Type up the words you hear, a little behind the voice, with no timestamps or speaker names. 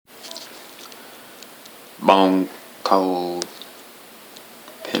Bone cold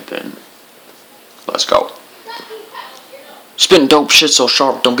pimpin'. Let's go. Spitting dope shit so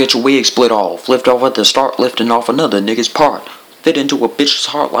sharp, don't get your wig split off. Lift off at the start, lifting off another nigga's part. Fit into a bitch's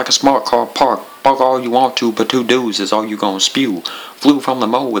heart like a smart car park. Bark all you want to, but 2 dudes is all you gon' spew. Flew from the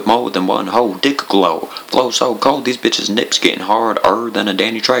mo with more than 1 hoe, dick glow. Flow so cold, these bitches' nips getting harder than a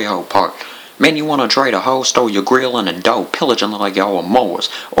Danny Trejo part. Man, you wanna trade a hoe, stole your grill and a dough, pillaging like y'all are mowers,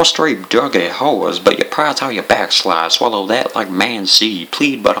 or straight druggy whores, but your pride's how you backslide, swallow that like man seed,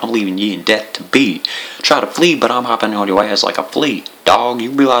 plead but I'm leaving you in debt to be, try to flee but I'm hopping on your ass like a flea, dog, you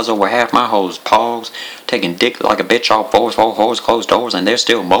realize over half my hoes pogs, taking dick like a bitch off 4 hoes, closed doors and there's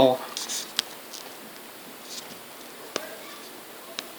still more.